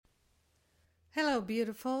Hello,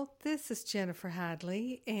 beautiful. This is Jennifer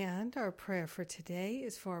Hadley, and our prayer for today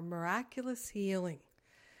is for miraculous healing.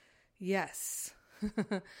 Yes,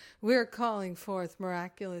 we're calling forth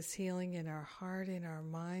miraculous healing in our heart, in our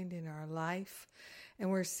mind, in our life, and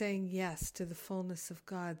we're saying yes to the fullness of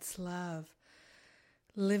God's love,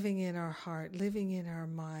 living in our heart, living in our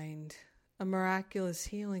mind. A miraculous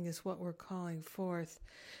healing is what we're calling forth.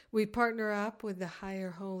 We partner up with the higher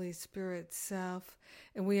Holy Spirit self,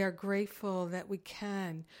 and we are grateful that we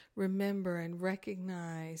can remember and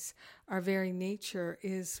recognize our very nature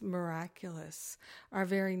is miraculous. Our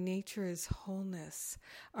very nature is wholeness.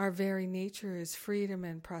 Our very nature is freedom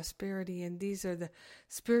and prosperity, and these are the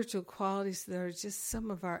spiritual qualities that are just some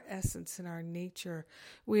of our essence and our nature.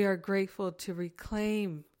 We are grateful to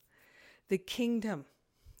reclaim the kingdom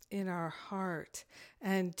in our heart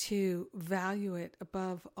and to value it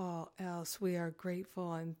above all else. We are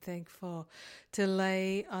grateful and thankful to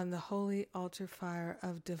lay on the holy altar fire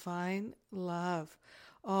of divine love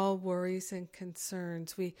all worries and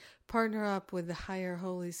concerns. We partner up with the higher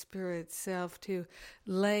Holy Spirit self to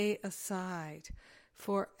lay aside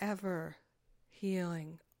forever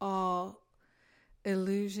healing all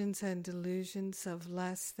illusions and delusions of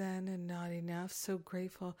less than and not enough. So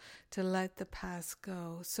grateful to let the past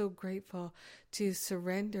go. So grateful to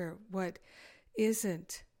surrender what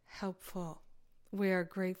isn't helpful. We are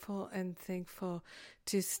grateful and thankful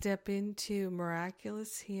to step into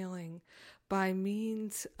miraculous healing by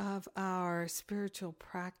means of our spiritual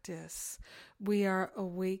practice. We are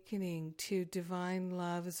awakening to divine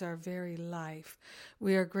love as our very life.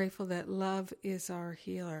 We are grateful that love is our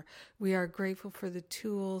healer. We are grateful for the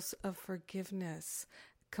tools of forgiveness,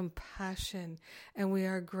 compassion, and we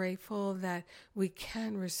are grateful that we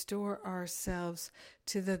can restore ourselves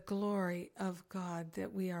to the glory of God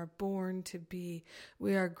that we are born to be.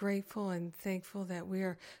 We are grateful and thankful that we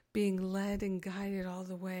are being led and guided all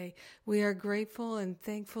the way. We are grateful and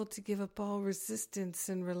thankful to give up all resistance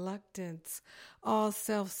and reluctance. All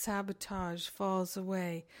self-sabotage falls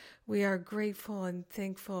away. We are grateful and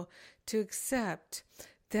thankful to accept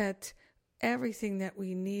that everything that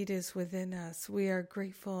we need is within us. We are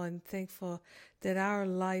grateful and thankful that our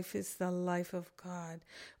life is the life of God.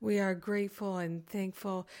 We are grateful and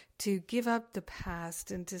thankful to give up the past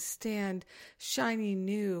and to stand shiny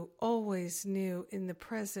new, always new in the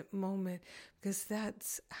present moment, because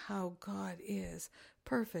that's how God is,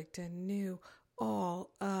 perfect and new all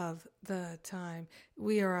of the time.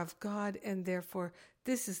 We are of God, and therefore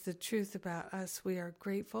this is the truth about us. We are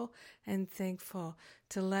grateful and thankful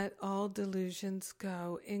to let all delusions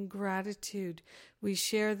go. In gratitude, we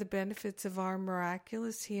share the benefits of our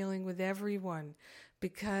miraculous healing with everyone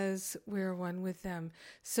because we're one with them.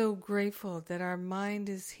 So grateful that our mind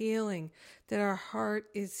is healing, that our heart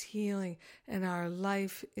is healing, and our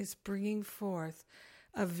life is bringing forth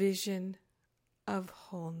a vision of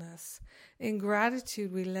wholeness. In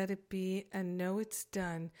gratitude, we let it be and know it's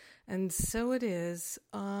done. And so it is.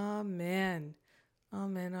 Amen.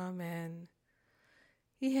 Amen. Amen.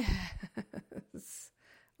 Yes.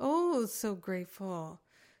 Oh, so grateful.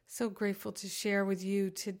 So grateful to share with you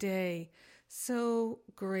today. So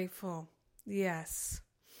grateful. Yes.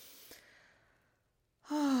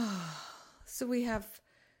 So we have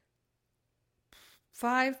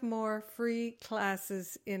 5 more free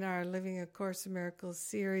classes in our Living A Course in Miracles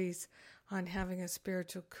series on having a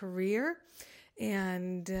spiritual career,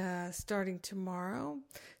 and starting tomorrow.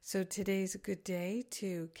 So today's a good day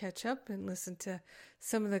to catch up and listen to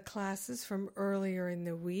some of the classes from earlier in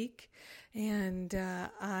the week. And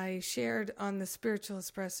I shared on the Spiritual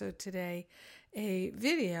Espresso today a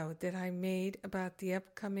video that I made about the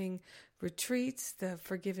upcoming retreats, the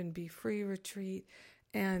Forgive and Be Free retreat,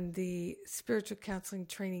 and the Spiritual Counseling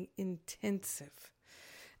Training Intensive.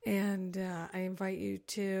 And I invite you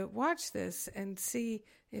to watch this and see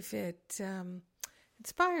if it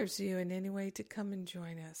inspires you in any way to come and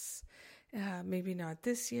join us. Maybe not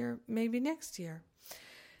this year, maybe next year.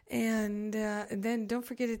 And then don't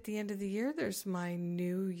forget, at the end of the year, there's my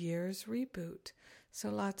New Year's reboot. So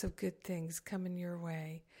lots of good things coming your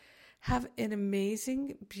way. Have an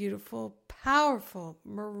amazing, beautiful, powerful,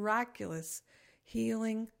 miraculous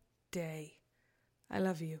healing day. I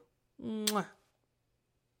love you. Mwah.